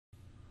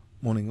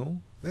Morning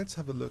all. Let's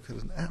have a look at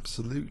an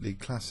absolutely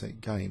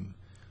classic game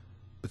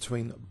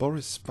between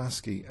Boris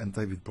Spassky and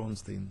David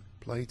Bronstein,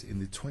 played in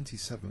the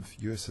 27th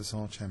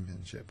USSR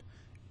Championship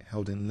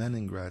held in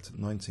Leningrad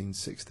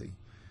 1960.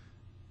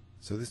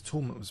 So this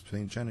tournament was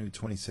between January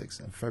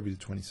 26th and February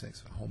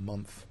 26th, a whole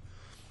month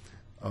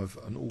of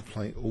an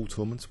all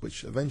tournament,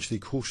 which eventually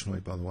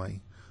Korchnoi, by the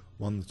way,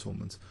 won the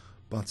tournament.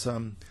 But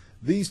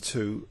these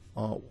two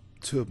are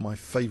two of my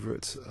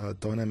favourite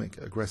dynamic,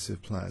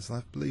 aggressive players, and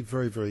I believe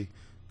very, very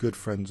good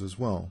friends as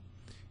well.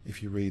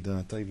 If you read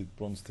David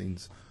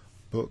Bronstein's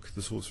book,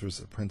 The Sorcerer's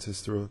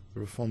Apprentice, there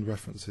are fond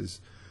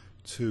references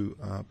to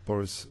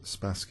Boris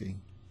Spassky,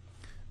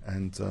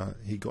 and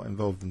he got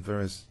involved in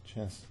various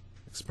chess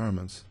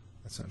experiments,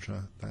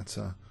 etc., that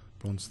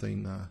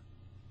Bronstein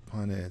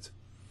pioneered.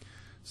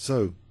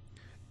 So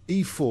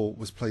e4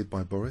 was played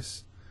by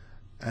Boris,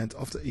 and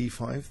after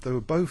e5 they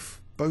were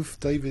both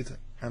David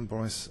and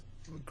Boris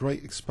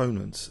great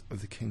exponents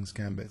of the King's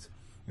Gambit.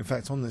 In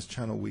fact, on this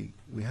channel we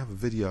have a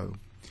video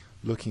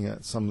looking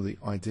at some of the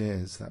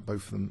ideas that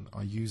both of them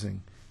are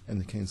using in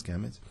the King's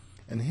Gambit.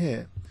 And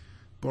here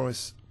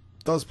Boris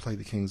does play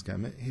the King's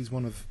Gambit. He's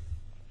one of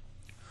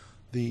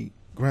the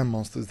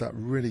grandmasters that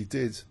really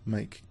did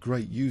make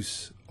great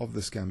use of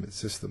this Gambit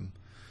system.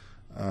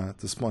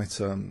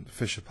 Despite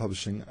Fischer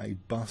publishing a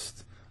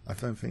bust, I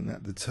don't think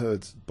that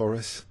deterred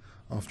Boris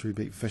after he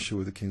beat Fischer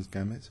with the King's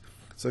Gambit.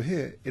 So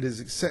here it is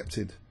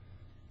accepted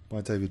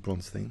by David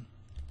Bronstein.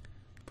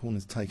 Pawn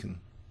is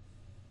taken,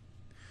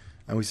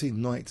 and we see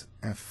knight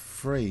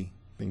f3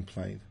 being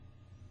played.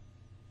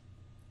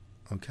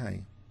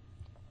 Okay,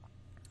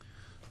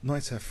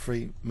 knight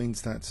f3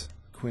 means that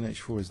queen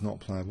h4 is not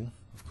playable,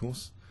 of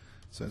course,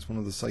 so it's one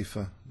of the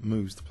safer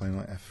moves to play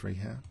knight f3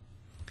 here.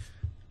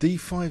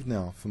 d5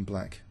 now from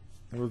black.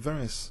 There are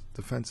various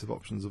defensive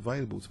options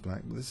available to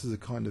black, but this is a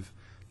kind of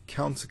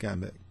counter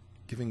gambit,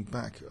 giving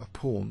back a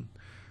pawn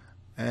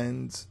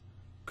and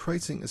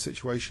creating a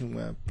situation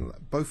where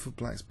both of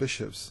black's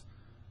bishops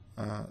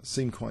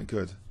seem quite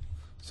good.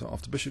 So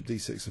after bishop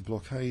d6, a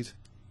blockade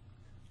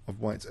of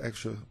white's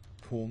extra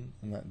pawn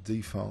on that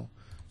d file,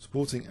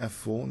 supporting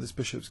f4, and this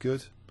bishop's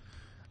good.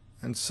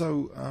 And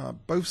so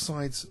both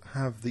sides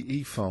have the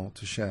e file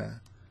to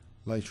share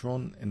later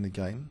on in the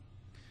game.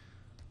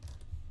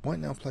 White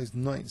now plays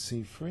knight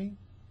c3,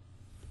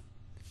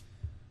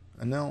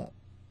 and now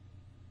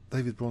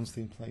David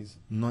Bronstein plays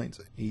knight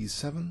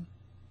e7.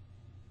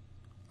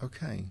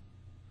 Okay,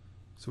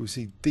 so we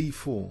see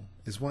d4.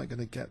 Is white going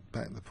to get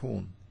back the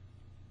pawn?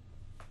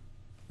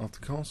 After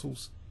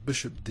castles,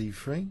 bishop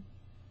d3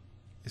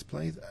 is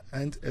played,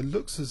 and it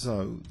looks as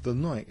though the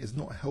knight is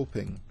not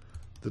helping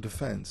the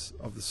defense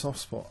of the soft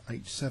spot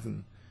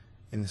h7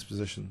 in this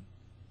position.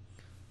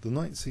 The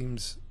knight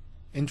seems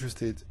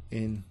interested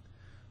in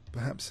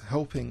perhaps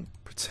helping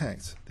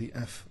protect the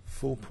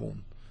f4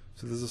 pawn.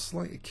 So there's a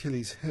slight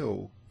Achilles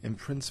heel in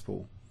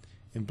principle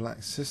in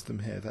black's system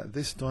here, that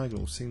this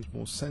diagonal seems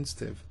more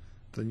sensitive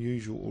than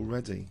usual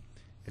already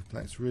if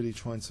black's really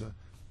trying to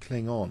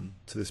cling on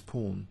to this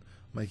pawn,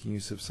 making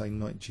use of, say,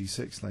 knight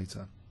g6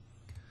 later.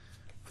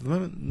 For the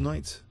moment,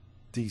 knight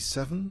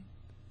d7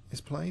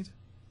 is played.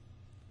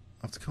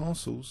 After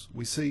castles,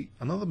 we see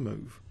another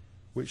move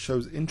which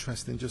shows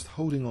interest in just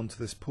holding on to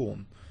this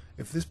pawn.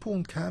 If this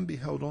pawn can be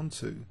held on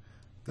to,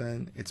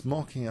 then it's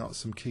marking out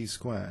some key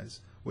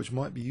squares which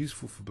might be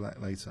useful for black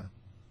later.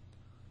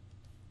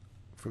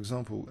 For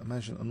example,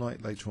 imagine a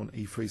knight later on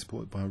e3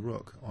 supported by a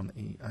rook on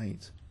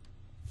e8.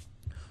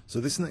 So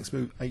this next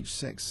move,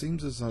 h6,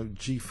 seems as though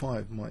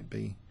g5 might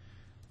be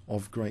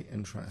of great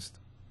interest.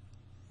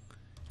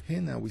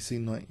 Here now we see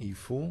knight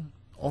e4,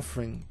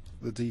 offering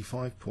the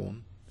d5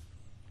 pawn,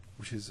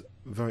 which is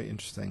very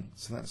interesting.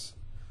 So that's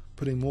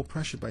putting more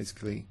pressure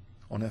basically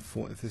on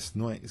f4 if this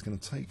knight is going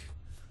to take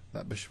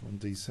that bishop on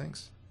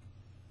d6.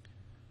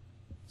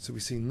 So we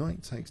see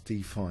knight takes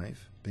d5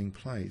 being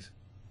played.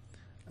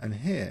 And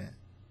here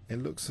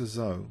it looks as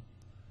though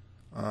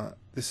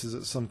this is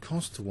at some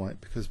cost to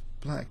white, because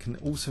black can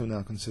also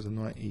now consider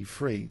knight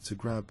e3 to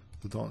grab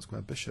the dark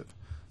square bishop.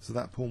 So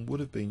that pawn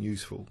would have been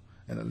useful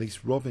in at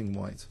least robbing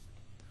white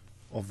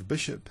of the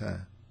bishop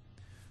pair.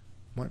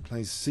 White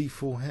plays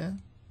c4 here.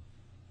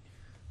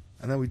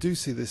 And now we do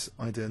see this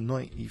idea,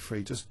 knight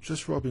e3,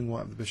 just robbing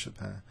white of the bishop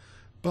pair.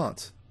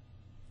 But,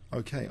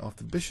 okay,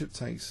 after bishop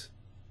takes,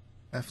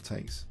 f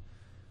takes,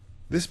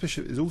 this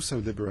bishop is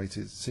also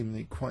liberated,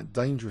 seemingly quite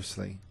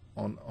dangerously,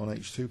 on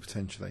h2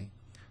 potentially,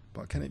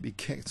 but can it be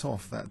kicked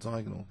off that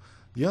diagonal?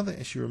 The other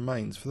issue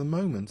remains, for the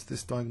moment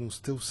this diagonal is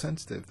still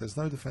sensitive. There's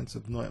no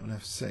defensive knight on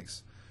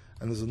f6,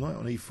 and there's a knight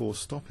on e4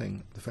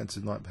 stopping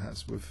defensive knight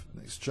perhaps with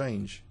an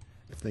exchange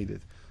if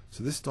needed.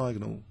 So this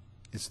diagonal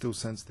is still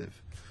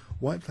sensitive.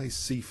 White plays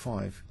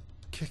c5,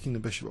 kicking the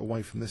bishop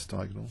away from this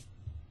diagonal.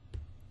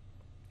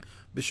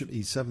 Bishop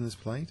e7 is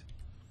played.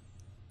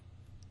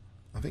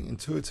 I think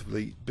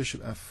intuitively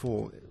bishop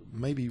f4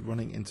 may be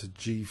running into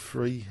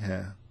g3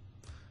 here.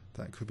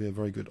 That could be a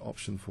very good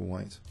option for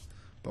white,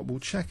 but we'll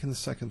check in the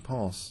second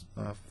pass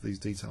for these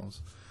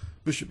details.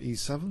 Bishop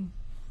e7,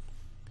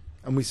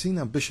 And we see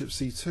now bishop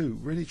c2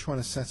 really trying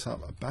to set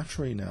up a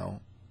battery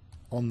now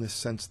on this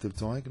sensitive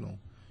diagonal.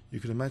 You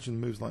can imagine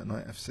moves like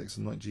knight f6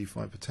 and knight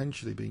g5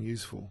 potentially being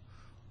useful.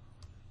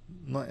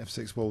 Knight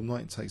f6, well,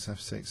 knight takes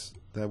f6,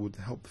 there would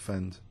help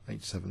defend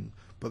h7,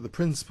 but the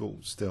principle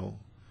still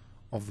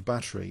of the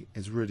battery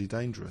is really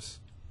dangerous.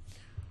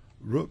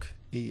 Rook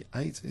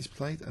e8 is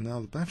played, and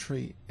now the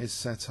battery is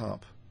set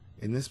up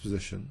in this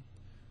position,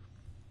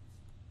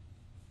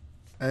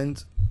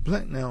 and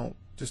black now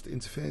just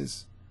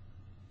interferes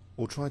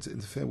or tries to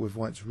interfere with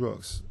white's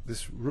rooks.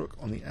 This rook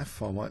on the f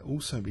file might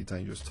also be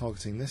dangerous,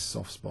 targeting this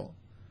soft spot.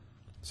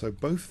 So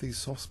both these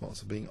soft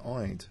spots are being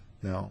eyed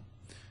now.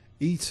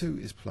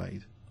 e2 is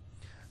played,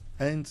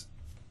 and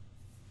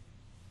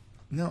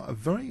now a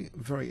very,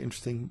 very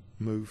interesting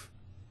move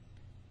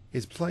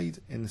is played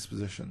in this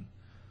position.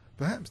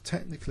 Perhaps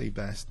technically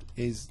best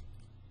is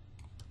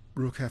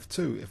rook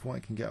f2 if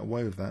white can get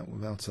away with that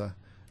without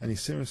any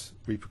serious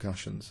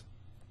repercussions,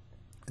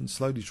 and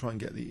slowly try and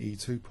get the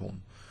e2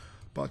 pawn.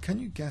 But can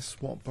you guess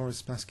what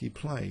Boris Spassky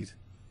played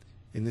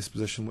in this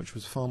position, which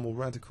was far more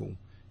radical?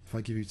 If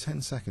I give you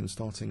 10 seconds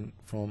starting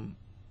from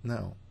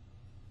now.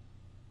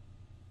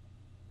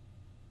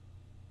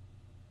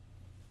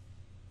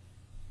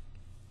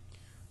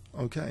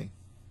 Okay.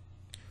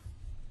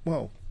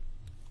 Well,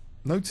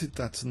 noted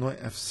that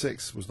knight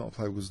f6 was not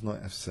played, was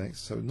knight f6,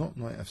 so not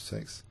knight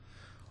f6.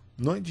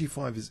 Knight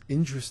g5 is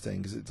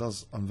interesting because it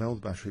does unveil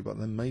the battery, but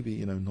then maybe,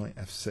 you know, knight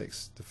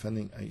f6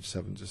 defending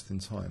h7 just in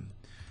time.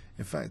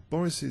 In fact,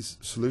 Boris's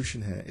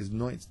solution here is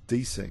knight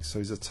d6, so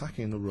he's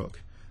attacking the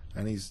rook,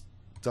 and he's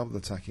double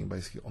attacking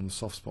basically on the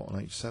soft spot on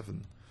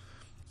h7.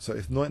 So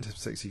if knight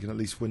f6, he can at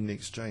least win the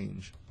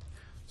exchange.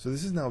 So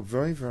this is now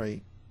very,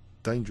 very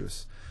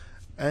dangerous.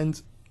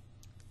 And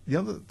the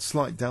other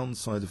slight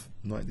downside of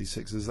knight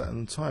d6 is that an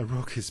entire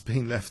rook is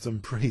being left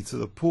and free to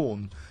the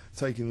pawn,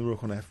 taking the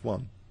rook on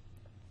f1.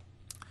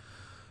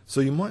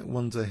 So you might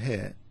wonder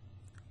here,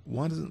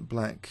 why doesn't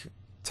black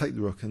take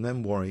the rook and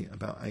then worry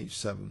about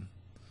h7?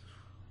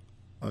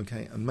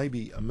 Okay, and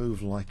maybe a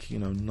move like, you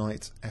know,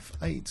 knight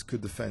f8 could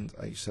defend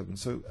h7.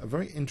 So a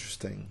very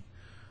interesting,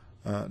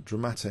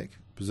 dramatic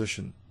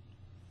position.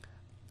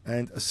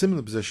 And a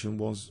similar position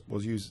was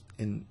used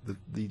in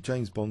the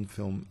James Bond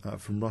film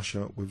From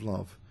Russia with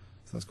Love.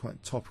 So that's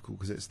quite topical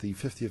because it's the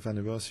 50th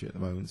anniversary at the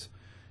moment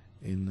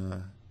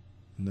in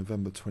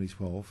November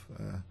 2012.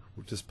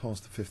 We've just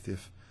passed the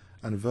 50th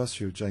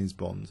anniversary of James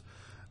Bond.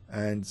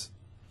 And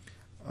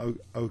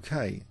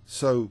okay,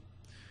 so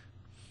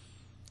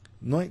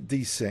knight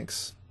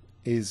d6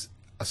 is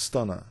a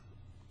stunner,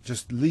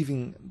 just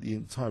leaving the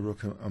entire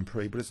rook en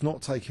prise, but it's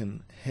not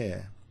taken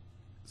here.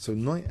 So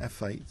knight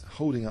f8,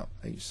 holding up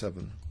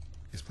h7,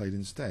 is played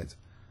instead,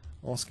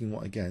 asking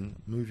what again,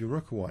 move your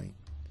rook away.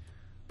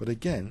 But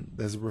again,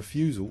 there's a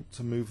refusal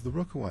to move the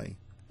rook away.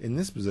 In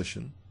this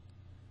position,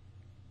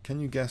 can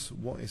you guess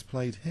what is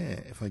played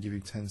here if I give you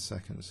 10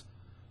 seconds,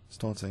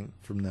 starting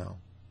from now?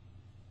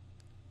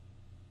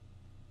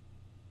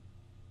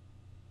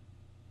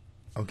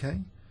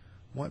 Okay,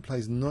 white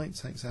plays knight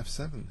takes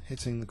f7,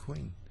 hitting the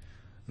queen,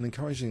 and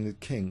encouraging the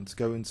king to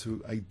go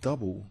into a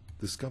double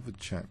discovered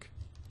check.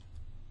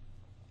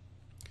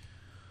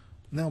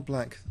 Now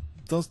black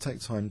does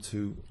take time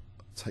to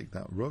take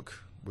that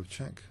rook with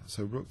check,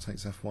 so rook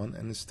takes f1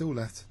 and is still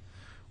left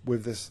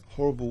with this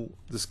horrible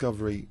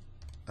discovery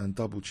and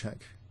double check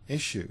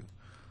issue,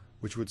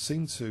 which would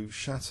seem to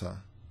shatter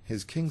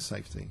his king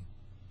safety.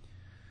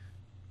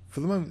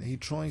 For the moment he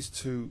tries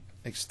to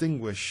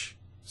extinguish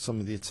some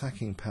of the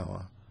attacking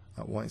power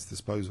at white's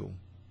disposal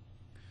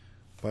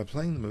by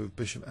playing the move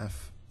bishop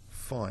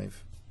f5.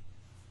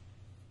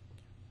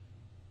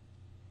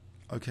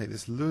 Okay,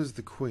 this lures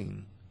the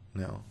queen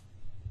now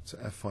to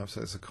f5,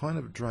 so it's a kind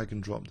of drag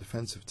and drop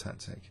defensive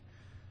tactic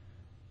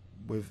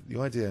with the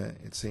idea,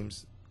 it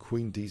seems,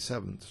 queen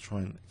d7 to try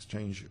and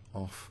exchange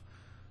off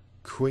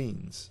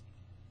queens,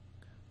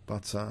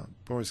 but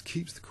Boris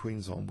keeps the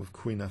queens on with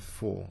queen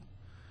f4,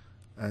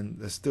 and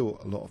there's still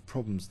a lot of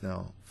problems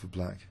now for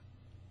black.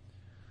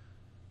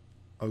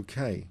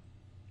 Okay,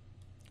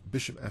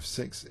 bishop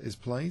f6 is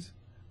played,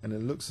 and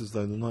it looks as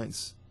though the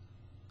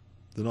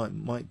knight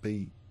might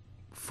be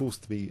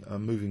forced to be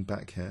moving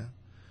back here.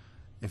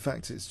 In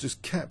fact, it's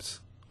just kept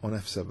on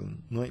f7.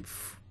 Knight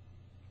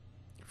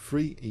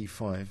free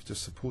e5,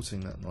 just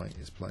supporting that knight,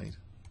 is played.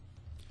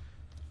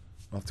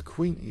 After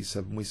queen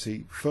e7, we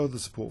see further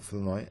support for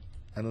the knight,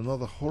 and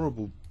another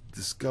horrible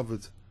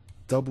discovered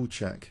double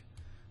check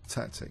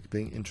tactic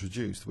being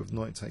introduced with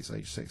knight takes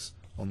h6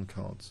 on the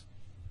cards.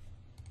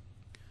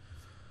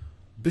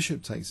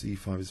 Bishop takes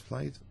e5 is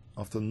played.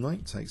 After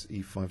knight takes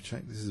e5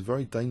 check, this is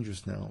very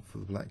dangerous now for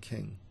the black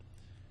king.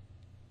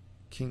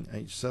 King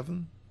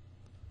h7.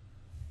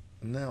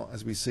 And now,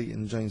 as we see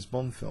in the James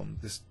Bond film,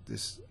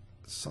 this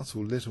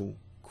subtle little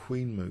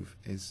queen move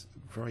is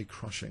very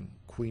crushing.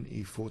 Queen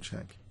e4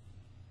 check.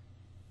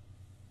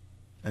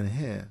 And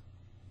here,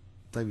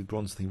 David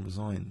Bronstein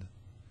resigned.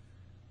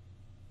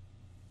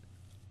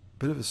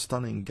 bit of a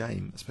stunning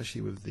game,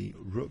 especially with the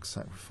rook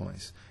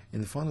sacrifice.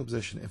 In the final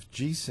position, if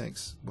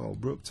g6, well,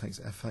 rook takes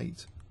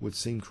f8 would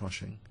seem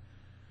crushing,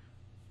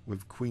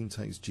 with queen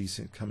takes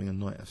g6 coming on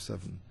knight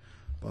f7.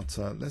 But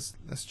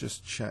let's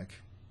just check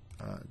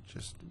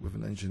just with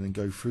an engine and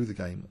go through the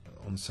game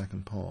on the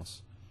second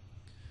pass.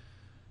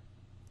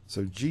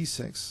 So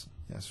g6,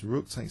 yes,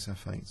 rook takes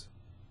f8.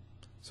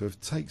 So if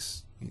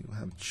takes, you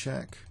have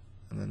check,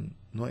 and then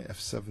knight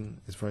f7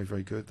 is very,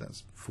 very good.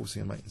 That's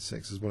forcing a mate in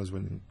 6 as well as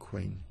winning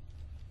queen.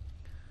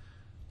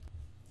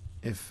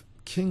 If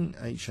king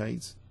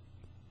h8,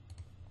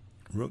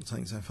 rook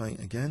takes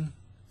f8 again,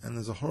 and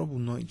there's a horrible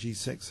knight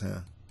g6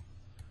 here,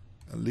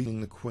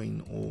 leading the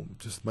queen, or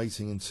just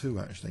mating in 2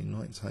 actually,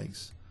 knight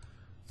takes,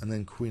 and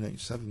then queen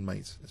h7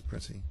 mate is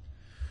pretty.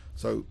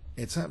 So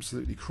it's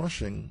absolutely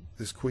crushing,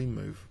 this queen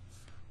move.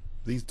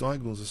 These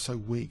diagonals are so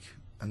weak,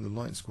 and the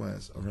light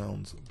squares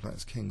around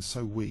black's king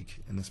so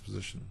weak in this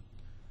position.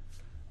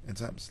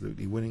 It's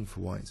absolutely winning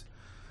for white.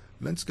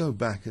 Let's go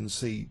back and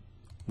see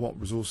what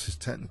resources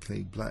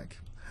technically black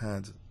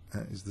had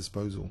at his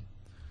disposal.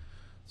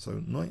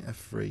 So knight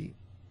f3,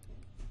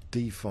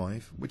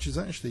 d5, which is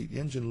actually, the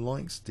engine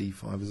likes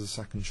d5 as a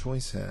second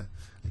choice here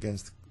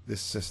against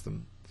this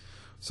system.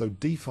 So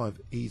d5,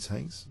 e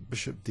takes,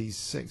 bishop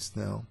d6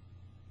 now.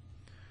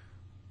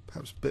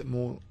 Perhaps a bit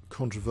more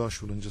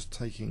controversial than just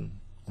taking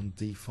on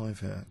d5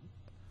 here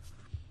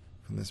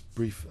from this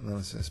brief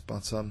analysis,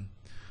 but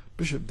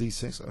bishop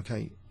d6,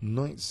 okay,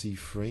 knight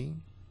c3,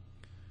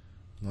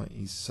 knight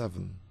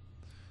e7.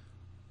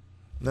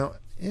 Now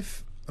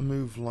if a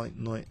move like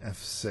knight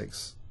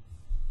f6,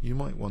 you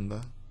might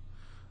wonder,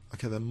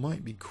 okay, there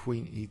might be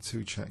queen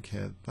e2 check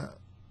here. That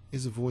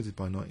is avoided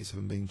by knight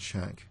e7 being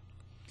check.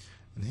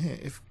 And here,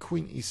 if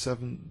queen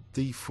e7,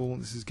 d4,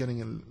 this is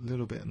getting a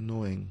little bit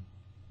annoying.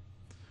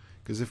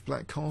 Because if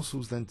black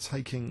castles, then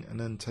taking and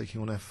then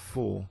taking on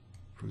f4,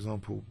 for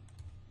example,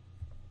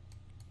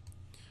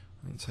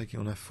 I think taking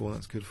on f4,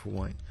 that's good for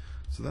white.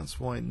 So that's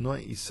why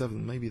knight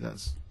e7, maybe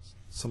that's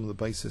some of the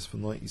basis for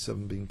knight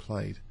e7 being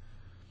played,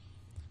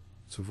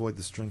 to avoid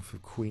the strength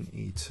of queen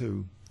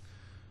e2.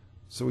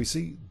 So we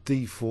see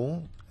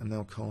d4, and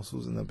now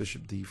castles, and now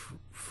bishop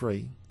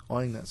d3,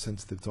 eyeing that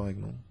sensitive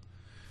diagonal.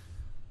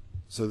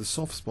 So the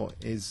soft spot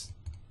is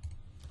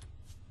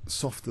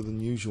softer than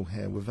usual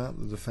here, without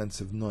the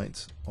defensive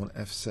knight on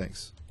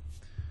f6.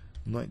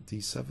 Knight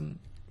d7,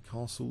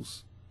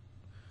 castles,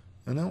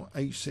 and now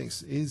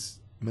h6 is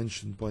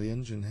mentioned by the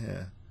engine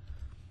here.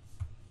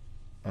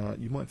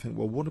 You might think,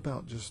 well, what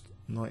about just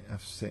knight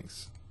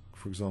f6,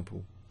 for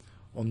example?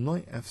 On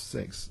knight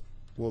f6,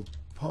 well,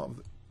 part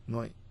of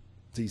knight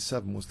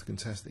d7 was to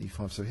contest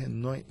e5, so here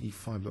knight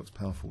e5 looks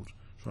powerful,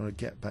 trying to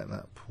get back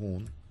that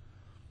pawn.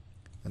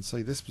 And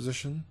say this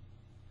position,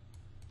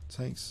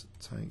 takes,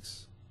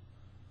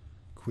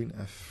 queen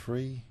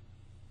f3,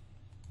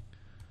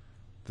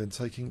 then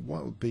taking,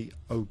 white would be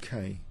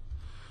okay.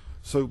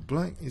 So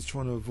black is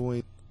trying to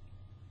avoid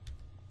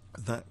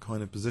that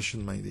kind of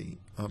position maybe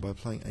by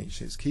playing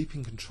h6,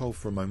 keeping control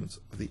for a moment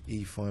of the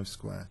e5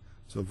 square,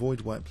 to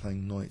avoid white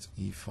playing knight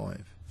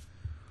e5.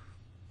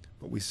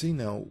 But we see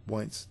now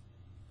white's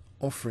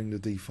offering the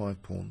d5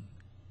 pawn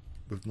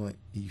with knight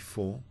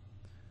e4.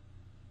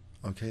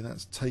 Okay,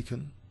 that's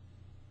taken,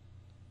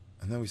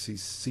 and now we see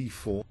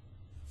c4.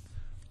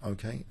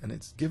 Okay, and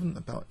it's given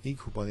about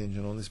equal by the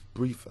engine on this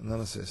brief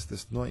analysis.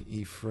 This knight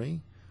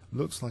e3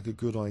 looks like a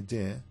good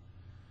idea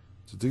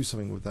to do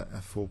something with that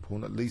f4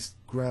 pawn, at least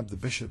grab the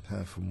bishop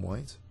pair from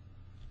white.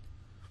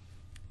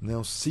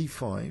 Now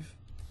c5,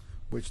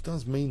 which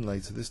does mean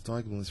later this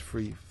diagonal is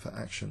free for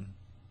action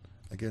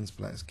against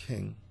black's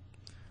king,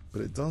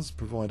 but it does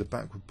provide a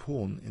backward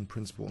pawn in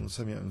principle on the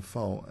semi-open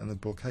file and a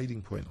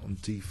blockading point on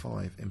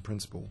d5 in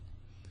principle.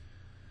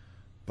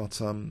 But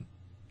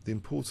the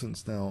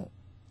importance now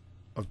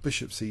of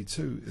bishop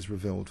c2 is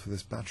revealed for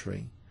this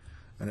battery,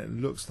 and it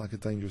looks like a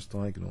dangerous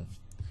diagonal.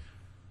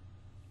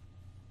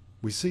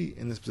 We see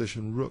in this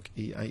position rook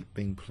e8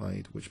 being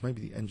played, which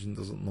maybe the engine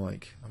doesn't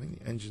like. I think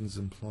the engine's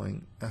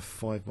implying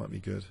f5 might be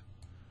good,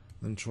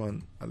 then try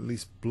and at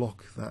least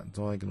block that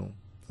diagonal.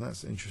 So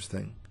that's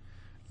interesting.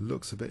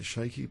 Looks a bit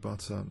shaky,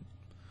 but I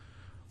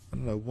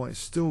don't know, white's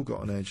still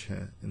got an edge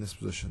here in this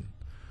position.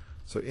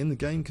 So in the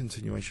game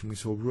continuation we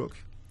saw rook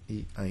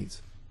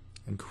e8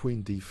 and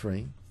queen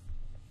d3.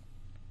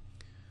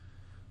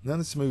 Now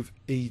let's move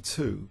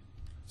e2.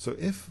 So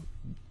if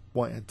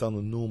white had done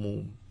a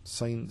normal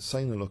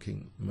saner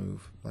looking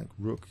move like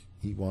rook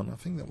e1, I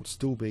think that would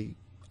still be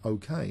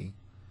okay.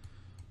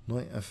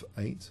 Knight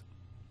f8,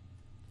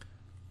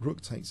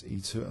 rook takes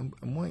e2,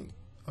 and white,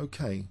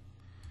 okay,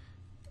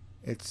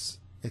 it's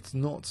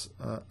not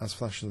as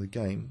flash in the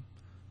game,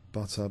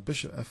 but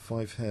bishop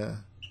f5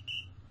 here.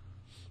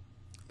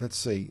 Let's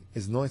see,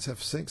 is knight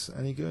f6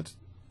 any good?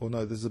 Or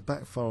no, there's a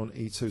backfire on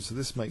e2, so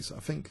this makes, I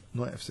think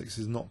knight f6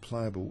 is not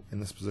playable in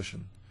this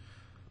position.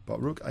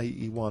 But rook a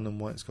e1, and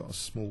white's got a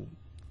small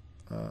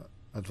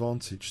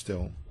advantage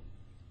still.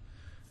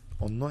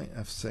 On knight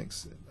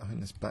f6, I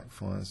think this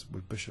backfires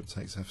with bishop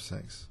takes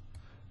f6,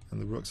 and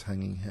the rook's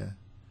hanging here.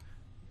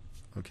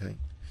 Okay,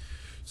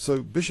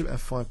 so bishop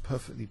f5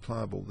 perfectly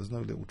playable. There's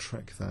no little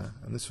trick there,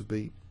 and this would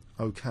be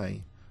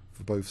okay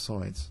for both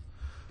sides.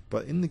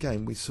 But in the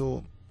game we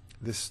saw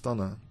this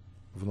stunner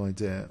of an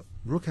idea.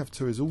 Rook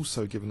f2 is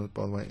also given,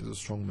 by the way, as a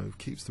strong move.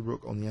 Keeps the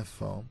rook on the f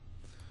file.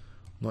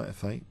 Knight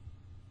f8,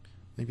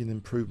 maybe an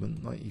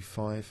improvement. Knight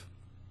e5,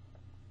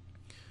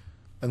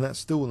 and that's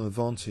still an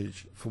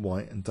advantage for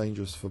white and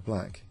dangerous for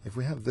black. If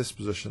we have this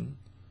position,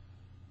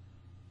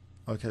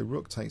 okay,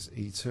 rook takes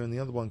e2, and the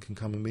other one can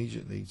come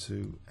immediately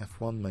to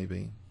f1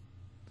 maybe,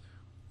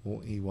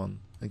 or e1.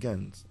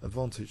 Again,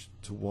 advantage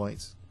to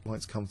white.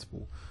 White's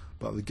comfortable,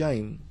 but the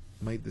game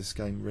made this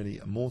game really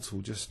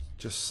immortal, just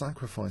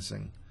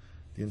sacrificing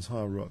the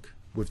entire rook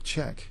with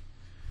check,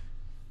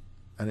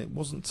 and it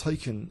wasn't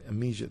taken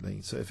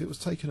immediately. So if it was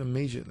taken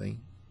immediately,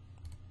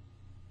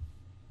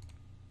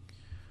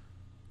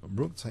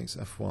 rook takes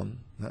f1.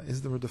 Now,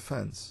 is there a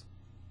defense?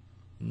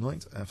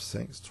 Knight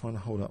f6, trying to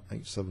hold up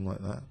h7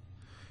 like that.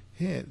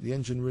 Here, the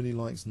engine really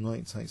likes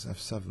knight takes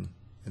f7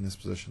 in this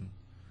position.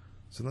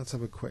 So let's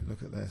have a quick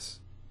look at this.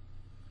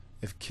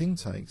 If king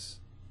takes,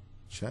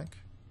 check.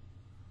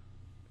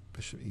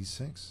 Bishop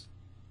e6,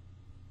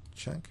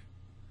 check.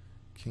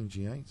 King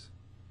g8,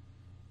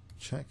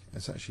 check.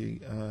 It's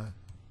actually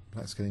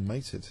black's getting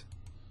mated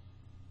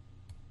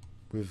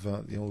with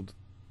the old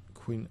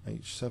queen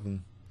h7.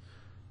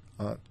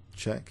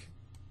 Check.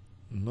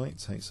 Knight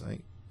takes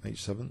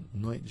h7.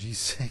 Knight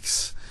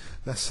g6.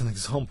 That's an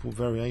example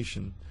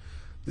variation.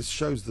 This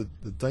shows the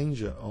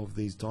danger of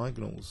these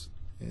diagonals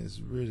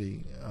is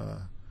really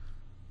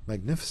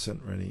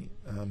magnificent, really.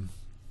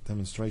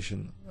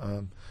 Demonstration.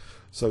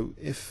 So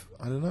if,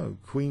 I don't know,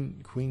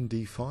 queen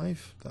d5,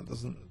 that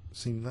doesn't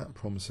seem that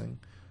promising.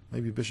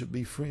 Maybe bishop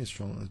b3 is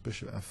stronger than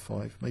bishop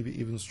f5, maybe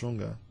even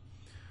stronger.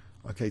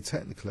 Okay,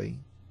 technically,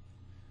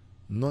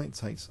 knight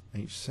takes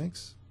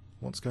h6.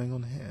 What's going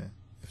on here?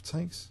 If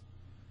takes,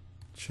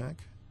 check,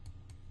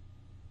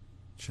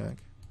 check.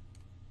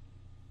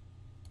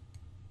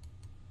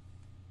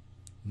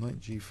 Knight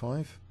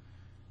g5.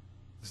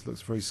 This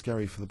looks very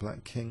scary for the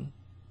black king.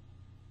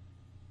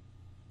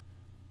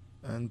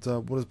 And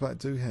what does black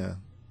do here?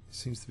 It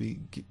seems to be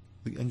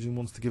the engine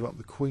wants to give up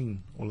the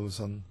queen all of a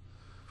sudden.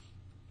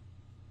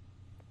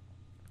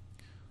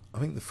 I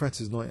think the threat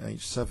is knight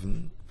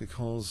h7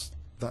 because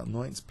that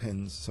knight's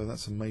pinned, so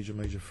that's a major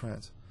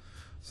threat.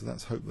 So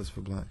that's hopeless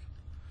for black.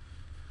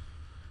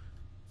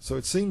 So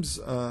it seems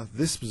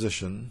this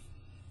position,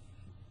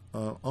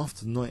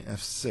 after knight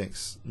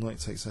f6, knight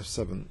takes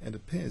f7, it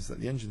appears that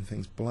the engine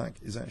thinks black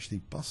is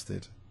actually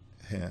busted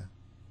here.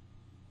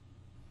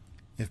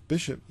 If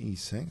bishop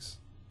e6,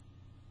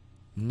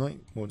 knight,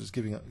 well, just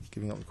giving up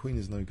the queen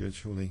is no good,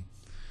 surely.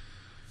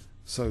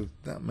 So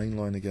that main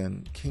line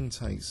again, king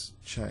takes,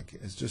 check,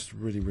 is just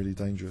really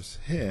dangerous.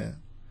 Here,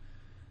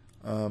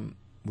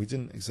 we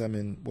didn't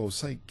examine, well,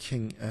 say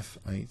king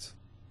f8,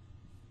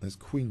 there's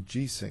queen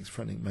g6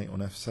 threatening mate on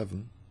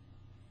f7.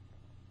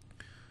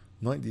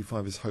 Knight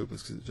d5 is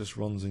hopeless because it just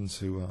runs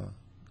into,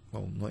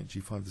 well, knight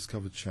g5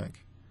 discovered,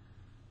 check.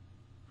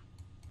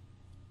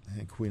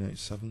 Here, queen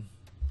h7.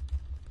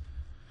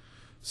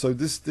 So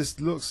this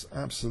looks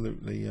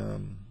absolutely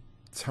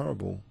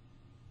terrible.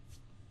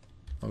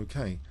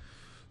 Okay,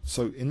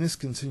 so in this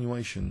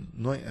continuation,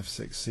 knight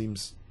f6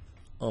 seems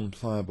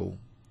unplayable.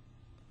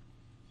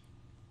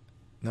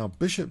 Now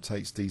bishop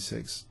takes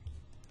d6.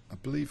 I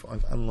believe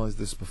I've analysed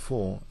this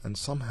before, and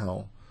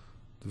somehow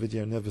the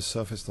video never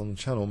surfaced on the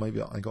channel.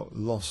 Maybe I got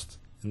lost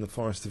in the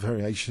forest of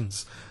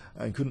variations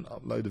and couldn't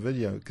upload a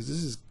video because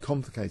this is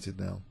complicated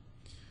now.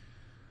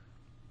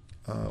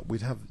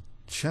 We'd have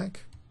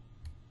check.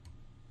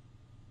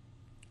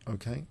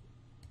 Okay.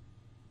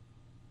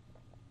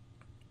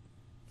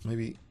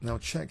 Maybe now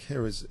check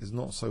here is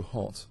not so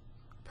hot,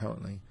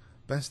 apparently.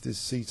 Best is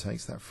c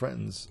takes, that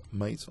threatens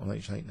mate on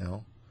h8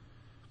 now,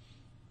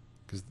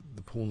 because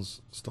the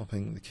pawn's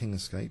stopping the king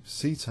escape.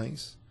 C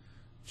takes,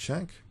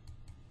 check.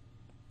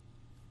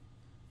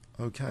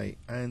 Okay,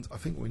 and I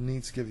think we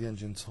need to give the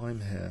engine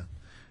time here.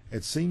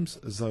 It seems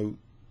as though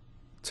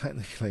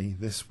technically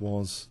this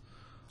was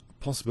a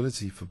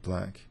possibility for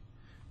black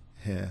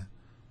here,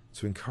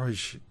 to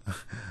encourage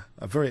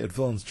a very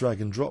advanced drag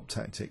and drop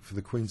tactic for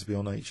the queen to be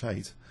on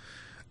h8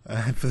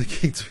 and for the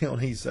king to be on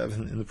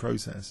e7 in the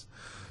process.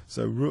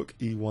 So rook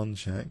e1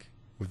 check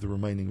with the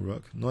remaining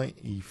rook, knight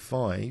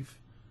e5,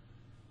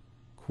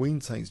 queen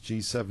takes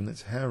g7,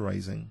 it's hair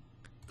raising,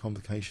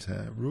 complications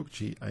here, rook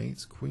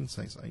g8, queen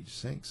takes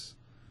h6.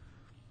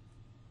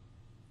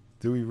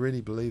 Do we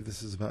really believe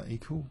this is about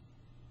equal?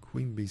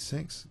 Queen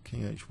b6,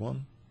 king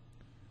h1,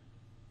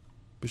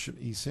 bishop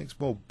e6.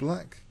 Well,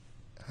 black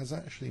has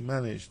actually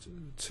managed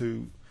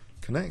to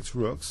connect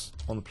rooks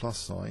on the plus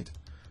side,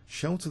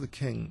 shelter the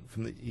king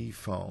from the e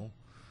file,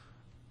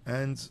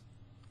 and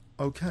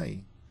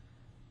okay,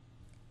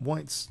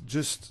 white's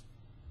just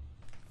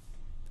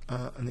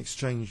an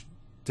exchange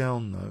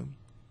down though,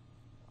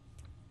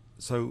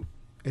 so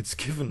it's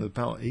given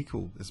about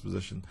equal, this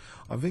position.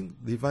 I think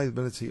the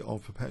availability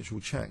of perpetual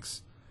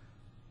checks,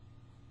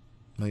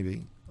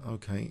 maybe,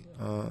 okay,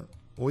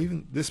 or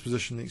even this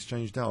position, the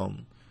exchange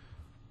down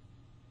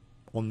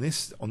on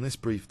this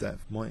brief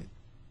depth,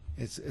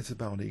 it's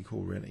about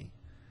equal, really,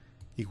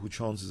 equal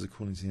chances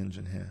according to the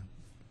engine here.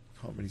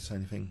 Can't really say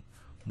anything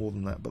more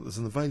than that, but there's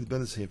an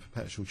availability of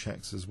perpetual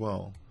checks as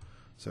well.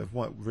 So if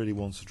white really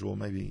wants to draw,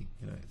 maybe,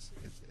 you know,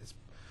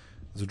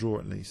 it's a draw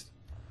at least.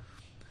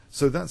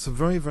 So that's a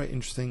very, very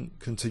interesting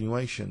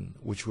continuation,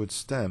 which would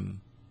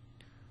stem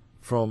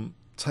from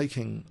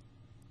taking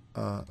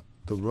the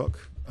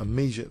rook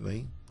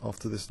immediately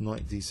after this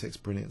knight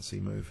d6 brilliancy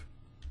move.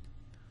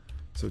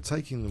 So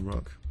taking the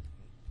rook,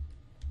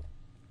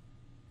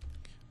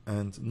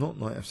 and not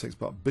knight f6,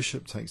 but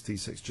bishop takes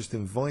d6, just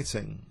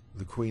inviting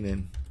the queen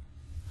in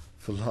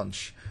for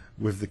lunch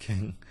with the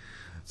king.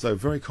 So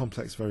very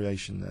complex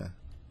variation there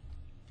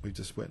we've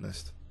just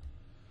witnessed.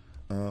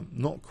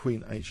 Not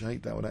queen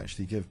h8, that would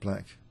actually give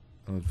black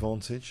an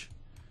advantage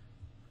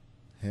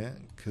here,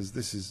 because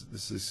this is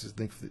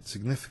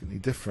significantly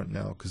different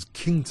now, because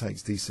king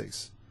takes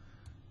d6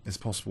 is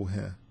possible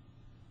here.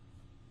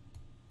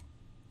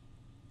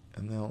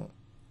 And now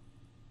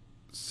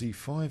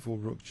c5 or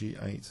rook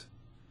g8.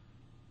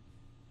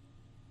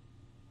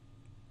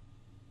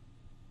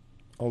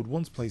 I would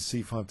want to play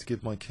c5 to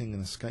give my king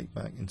an escape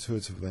back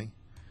intuitively.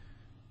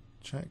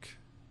 Check.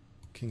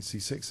 King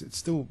c6. It's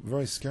still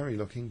very scary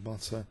looking,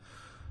 but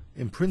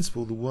in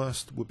principle the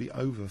worst would be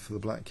over for the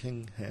black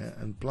king here,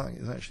 and black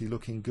is actually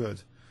looking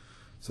good.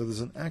 So there's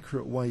an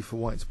accurate way for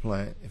white to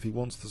play it if he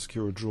wants to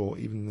secure a draw,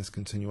 even in this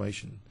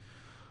continuation.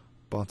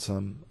 But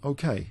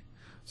okay,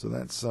 so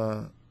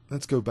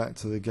let's go back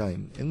to the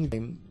game. In the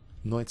game,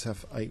 knight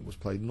f8 was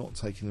played, not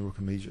taking the rook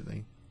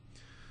immediately.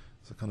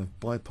 So kind of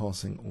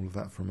bypassing all of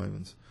that for a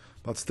moment.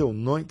 But still,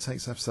 knight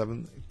takes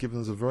f7, given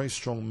us a very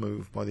strong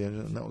move by the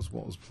engine, and that was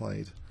what was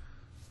played.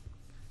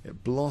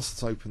 It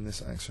blasts open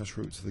this access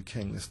route to the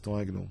king, this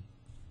diagonal,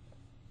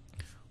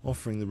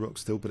 offering the rook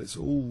still, but it's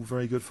all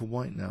very good for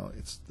white now.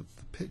 The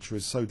picture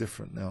is so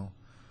different now,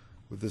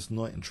 with this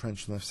knight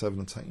entrenched on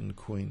f7 attacking the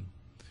queen.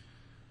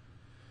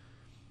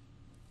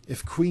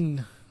 If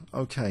queen,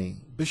 okay,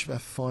 bishop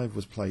f5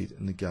 was played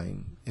in the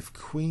game. If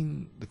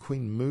the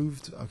queen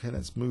moved, okay,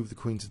 let's move the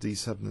queen to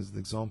d7 as an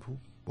example.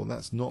 Well,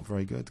 that's not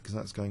very good, because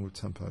that's going with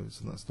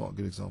tempos, and that's not a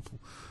good example.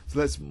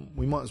 So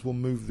we might as well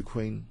move the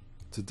queen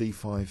to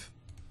d5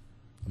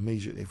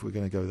 immediately if we're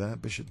going to go there.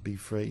 Bishop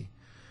b3,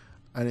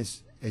 and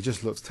it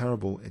just looks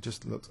terrible. It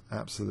just looks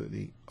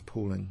absolutely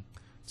appalling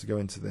to go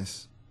into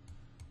this.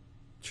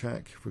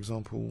 Check, for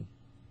example.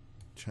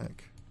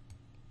 Check.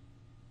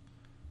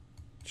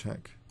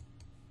 Check.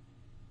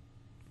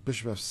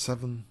 Bishop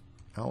f7.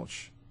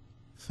 Ouch.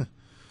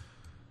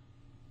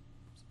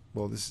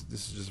 Well, this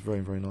is just very,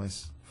 very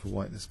nice for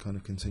white, this kind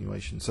of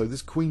continuation. So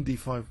this queen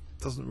d5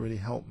 doesn't really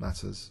help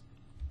matters,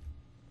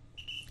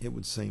 it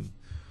would seem.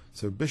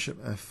 So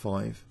bishop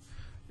f5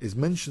 is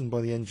mentioned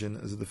by the engine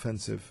as a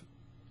defensive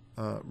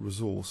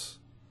resource.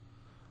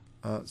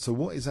 So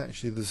what is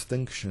actually the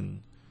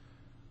distinction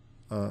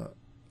of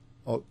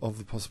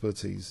the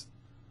possibilities?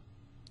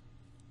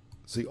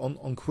 See,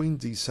 on queen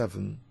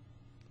d7,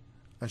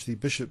 actually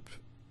bishop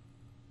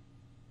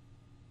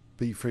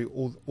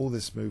b3, all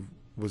this move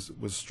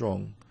was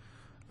strong,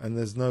 and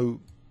there's no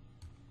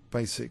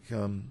basic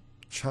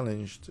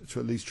challenge to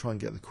at least try and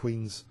get the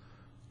queens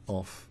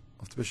off.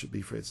 After bishop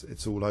b3,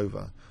 it's all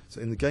over. So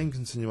in the game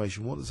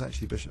continuation, what does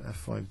actually bishop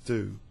f5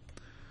 do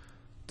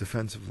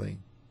defensively?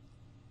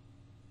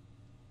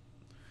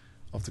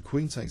 After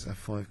queen takes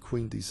f5,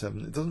 queen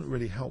d7, it doesn't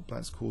really help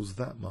black's cause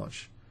that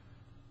much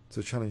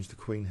to challenge the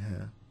queen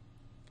here.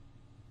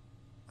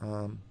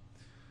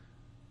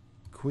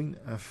 Queen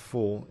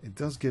f4, it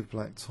does give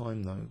black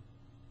time though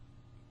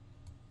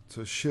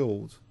to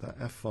shield that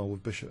f-file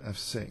with bishop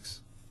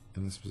f6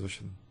 in this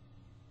position.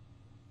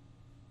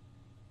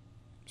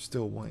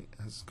 Still, white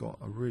has got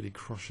a really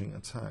crushing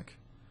attack,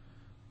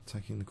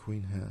 attacking the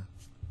queen here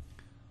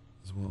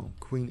as well.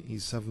 Queen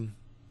e7,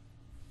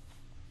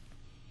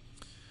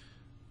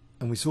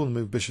 and we saw the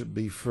move bishop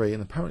b3,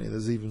 and apparently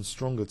there's even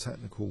stronger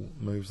technical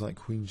moves like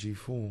queen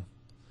g4.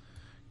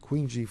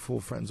 Queen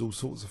g4 threatens all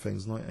sorts of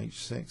things, knight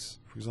h6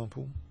 for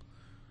example.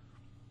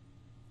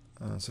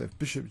 So if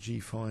bishop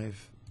g5,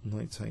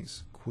 knight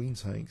takes, queen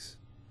takes,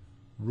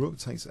 rook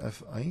takes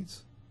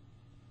f8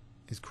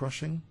 is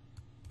crushing.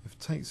 If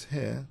takes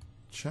here,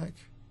 check,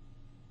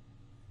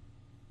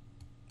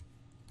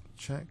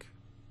 check.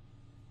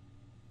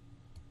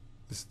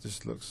 This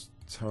just looks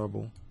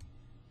terrible.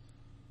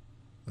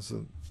 That's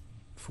a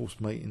forced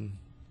mating,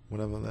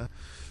 whatever there.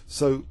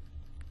 So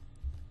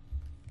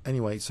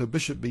anyway, so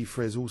bishop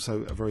b3 is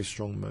also a very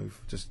strong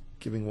move, just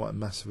giving white a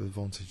massive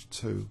advantage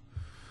too.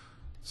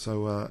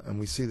 So and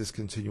we see this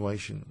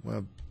continuation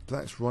where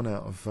black's run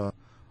out of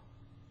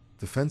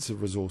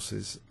defensive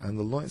resources, and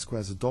the light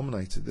squares are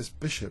dominated. This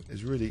bishop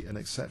is really an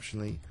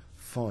exceptionally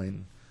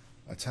fine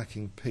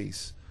attacking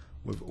piece,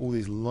 with all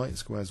these light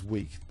squares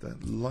weak.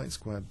 That light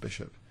square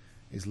bishop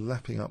is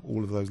lapping up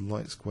all of those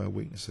light square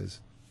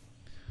weaknesses.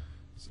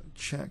 So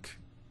check,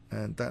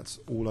 and that's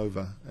all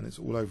over, and it's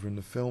all over in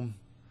the film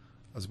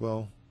as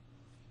well.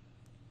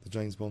 the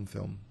James Bond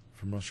film,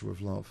 From Russia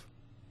with Love.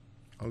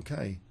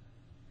 Okay.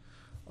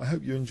 I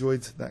hope you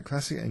enjoyed that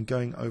classic and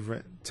going over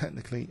it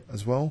technically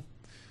as well.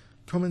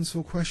 Comments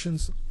or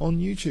questions on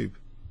YouTube?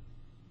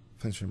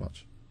 Thanks very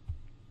much.